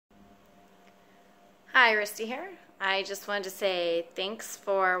Hi, Risty here. I just wanted to say thanks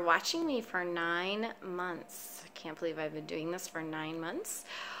for watching me for 9 months. I can't believe I've been doing this for 9 months.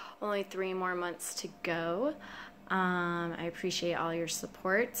 Only 3 more months to go. I appreciate all your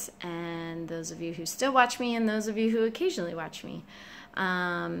support and those of you who still watch me and those of you who occasionally watch me.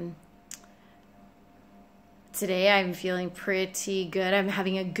 Today I'm feeling pretty good. I'm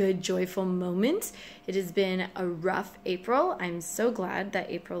having a good, joyful moment. It has been a rough April. I'm so glad that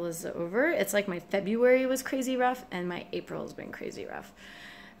April is over. It's like my February was crazy rough and my April has been crazy rough.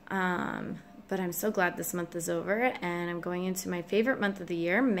 But I'm so glad this month is over and I'm going into my favorite month of the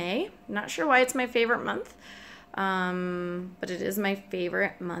year, May. Not sure why it's my favorite month, but it is my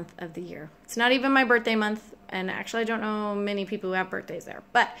favorite month of the year. It's not even my birthday month, and actually I don't know many people who have birthdays there,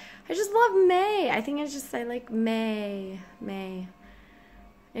 but I just love May. I like May.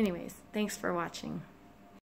 Anyways, thanks for watching.